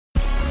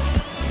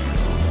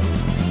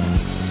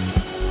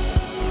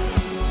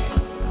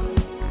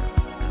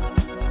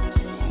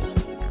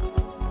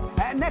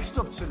Next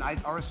up tonight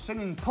are a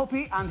singing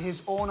puppy and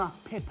his owner,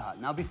 Pippa.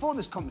 Now, before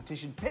this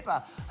competition,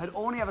 Pippa had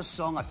only ever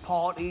sung at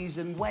parties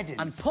and weddings.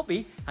 And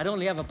Puppy had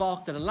only ever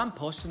barked at a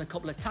lamppost and a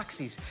couple of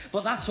taxis.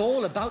 But that's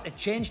all about to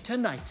change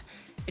tonight.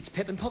 It's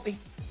Pip and Puppy.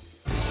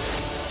 My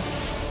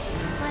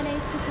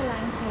name's Pippa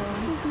Langhorne.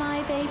 This is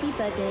my baby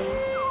buddy.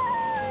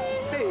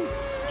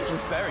 This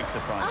was very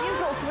surprising. You've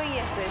got 3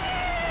 yeses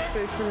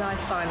through to the live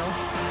final.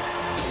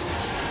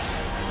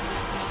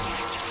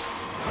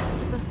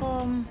 To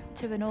perform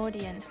to an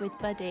audience with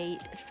Buddy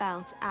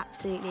felt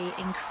absolutely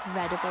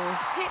incredible.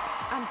 Pip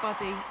and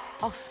Buddy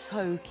are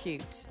so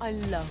cute. I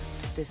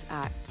loved this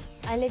act.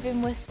 I live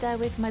in Worcester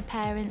with my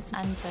parents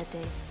and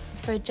Buddy.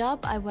 For a job,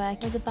 I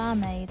work as a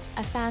barmaid.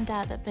 I found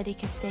out that Buddy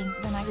could sing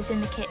when I was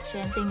in the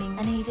kitchen singing,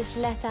 and he just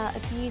let out a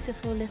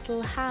beautiful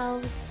little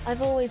howl.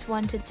 I've always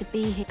wanted to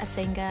be a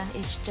singer.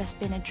 It's just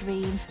been a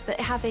dream.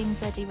 But having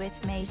Buddy with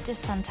me is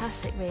just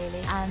fantastic,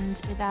 really.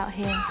 And without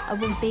him, I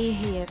wouldn't be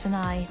here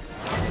tonight.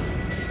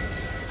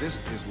 This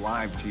is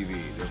live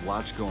TV. There's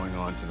lots going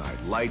on tonight.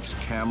 Lights,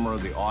 camera,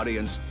 the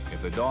audience.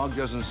 If the dog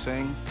doesn't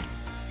sing,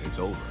 it's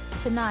over.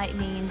 Tonight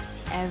means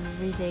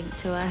everything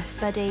to us.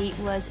 Buddy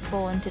was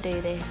born to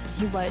do this.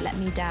 He won't let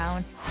me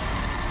down.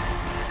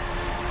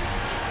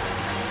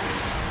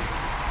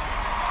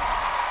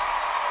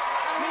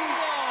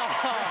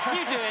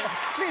 You do it.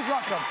 Please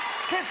welcome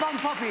Pip and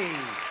Puppy.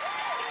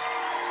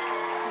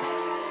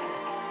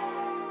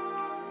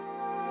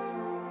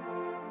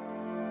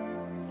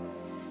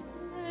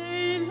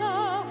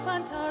 La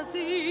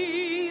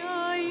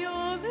fantasia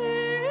io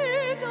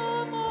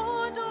vedo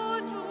modo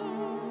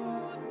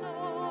giusto,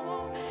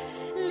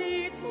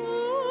 lì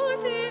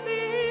tutti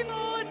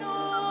vivono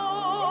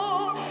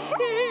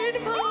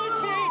in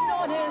pace e in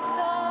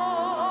onestà.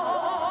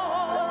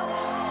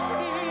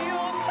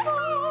 Io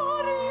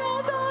sogno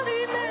di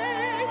me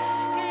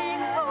che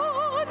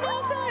sono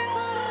sempre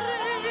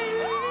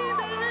libere,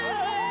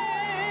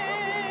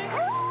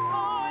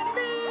 con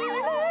mille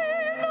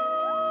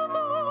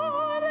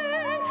nuvole.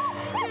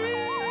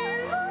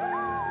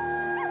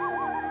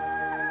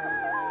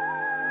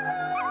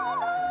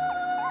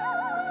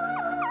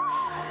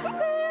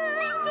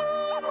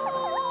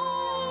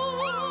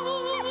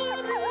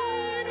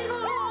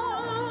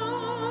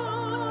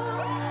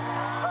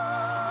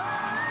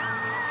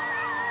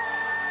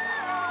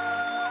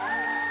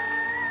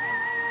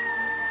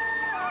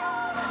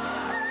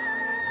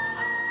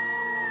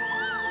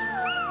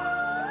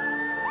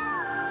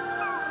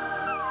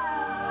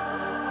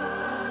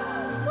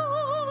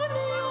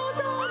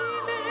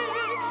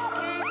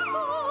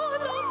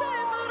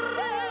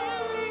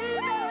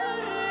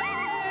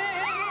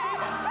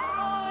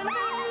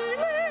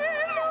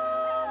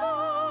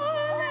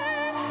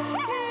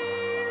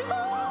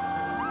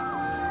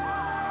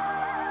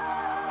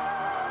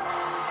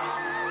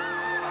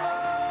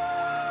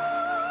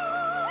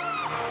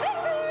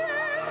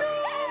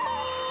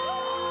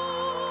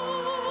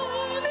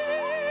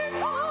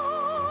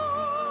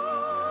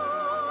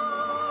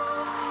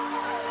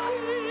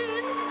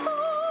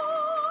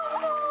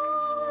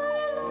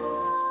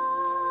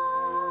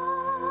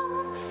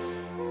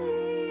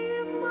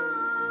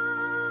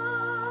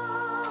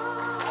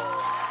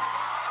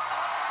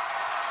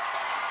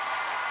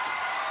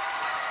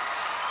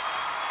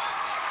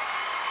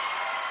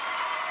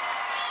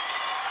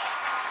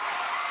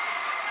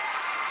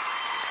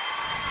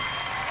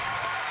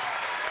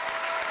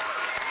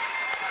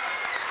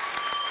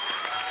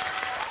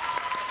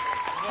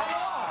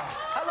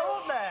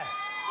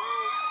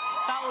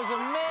 That was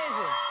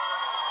amazing.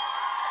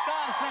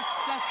 Guys,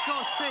 let's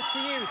go straight to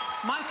you.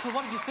 Michael,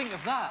 what did you think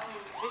of that?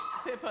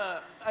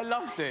 Pippa, I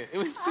loved it. It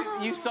was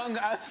you sung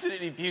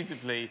absolutely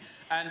beautifully,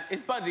 and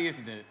it's Buddy,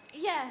 isn't it?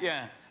 Yeah.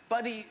 Yeah.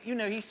 Buddy, you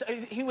know, he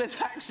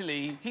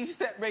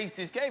raised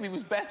his game. He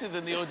was better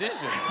than the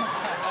audition.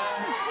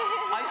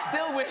 I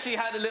still wish he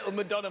had a little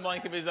Madonna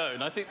mic of his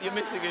own. I think you're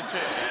missing a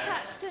trick.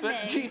 Attached to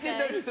But me, you did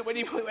notice that when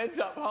he went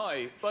up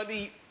high,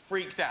 Buddy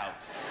freaked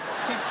out.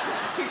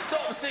 He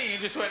stopped singing, he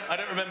just went, I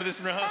don't remember this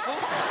from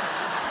rehearsals.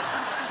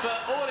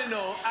 But all in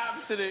all,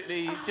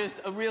 absolutely,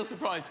 just a real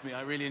surprise to me.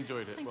 I really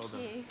enjoyed it. Well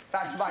done. You.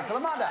 Thanks, Michael.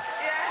 Amanda.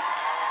 Yes.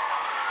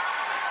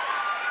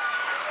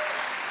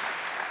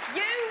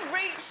 You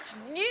reached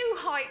new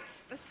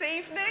heights this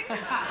evening.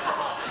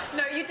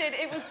 No, you did.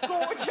 It was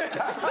gorgeous.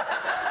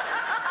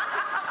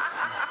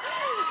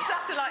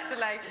 Satellite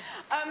delay.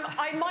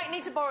 I might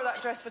need to borrow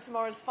that dress for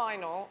tomorrow's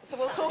final, so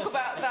we'll talk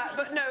about that.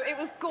 But no, it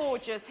was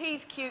gorgeous.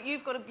 He's cute.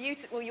 You've got a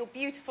beautiful... Well, you're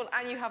beautiful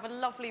and you have a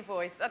lovely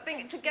voice. I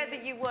think together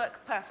you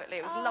work perfectly.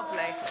 It was lovely.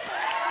 Thanks,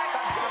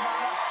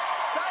 Amanda.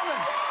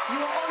 Simon, you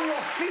were on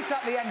your feet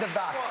at the end of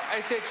that. Well,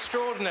 it's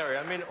extraordinary.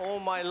 I mean, all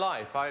my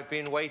life I've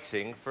been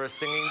waiting for a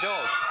singing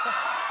dog.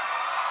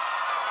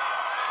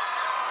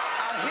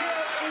 And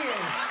here he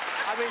is.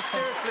 I mean,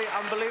 seriously,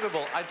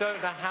 unbelievable. I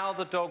don't know how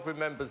the dog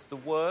remembers the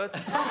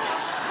words.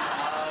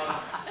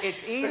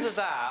 It's either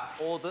that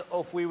or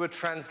if we were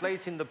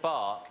translating the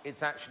bark,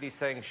 it's actually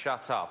saying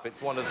shut up.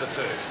 It's one of the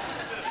two.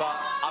 But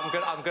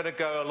I'm going to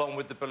go along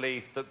with the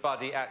belief that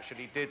Buddy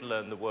actually did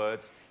learn the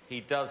words.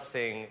 He does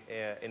sing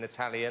in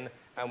Italian,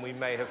 and we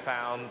may have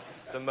found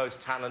the most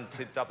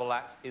talented double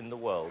act in the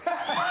world. In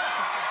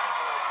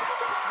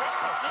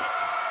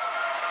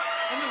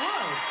the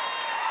world?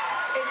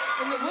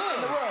 In the world?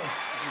 In the world.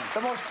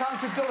 The most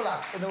talented double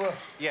act in the world.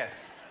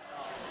 Yes.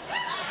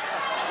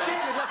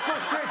 David, let's go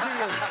straight to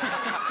you.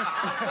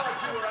 I thought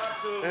you were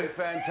absolutely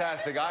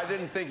fantastic. I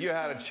didn't think you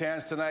had a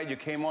chance tonight. You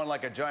came on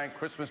like a giant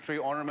Christmas tree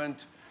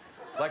ornament,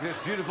 like this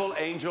beautiful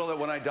angel that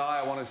when I die,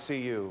 I want to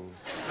see you.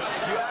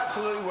 You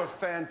absolutely were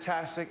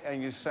fantastic,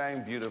 and you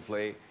sang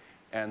beautifully,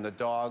 and the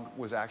dog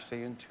was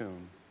actually in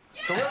tune.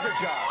 Terrific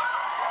job.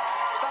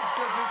 Thanks,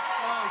 judges.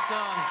 Well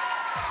done.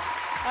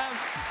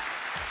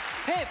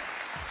 Pip,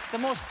 the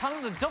most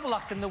talented double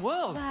act in the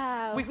world.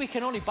 Wow. We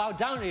can only bow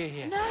down to you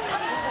here. No.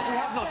 We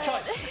have no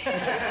choice.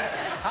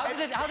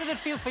 How did it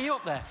feel for you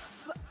up there?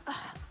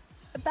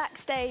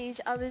 Backstage,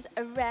 I was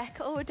a wreck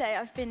all day.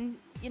 I've been,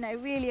 you know,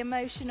 really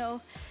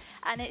emotional.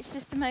 And it's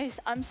just the most...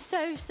 I'm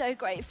so, so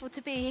grateful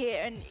to be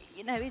here. And,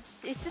 you know,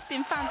 it's just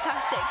been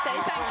fantastic. So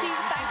thank you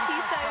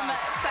so much.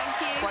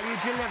 Thank you. Well, you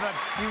delivered.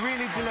 You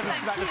really delivered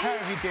tonight. The pair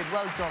of you did.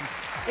 Well done.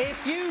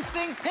 If you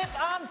think Pip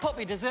and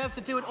Puppy deserve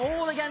to do it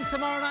all again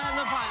tomorrow night in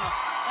the final,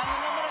 then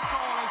the number to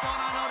call is on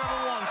our number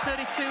 1,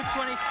 32,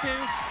 22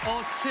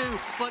 or 2.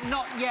 But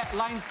not yet.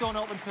 Lines don't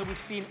open until we've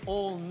seen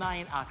all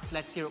 9 acts.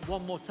 Let's hear it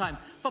one more time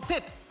for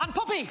Pip and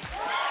Puppy.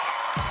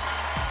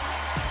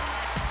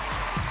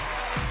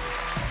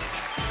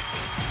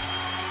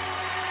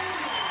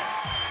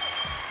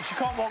 She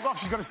can't walk off.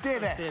 She's got to stay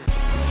there.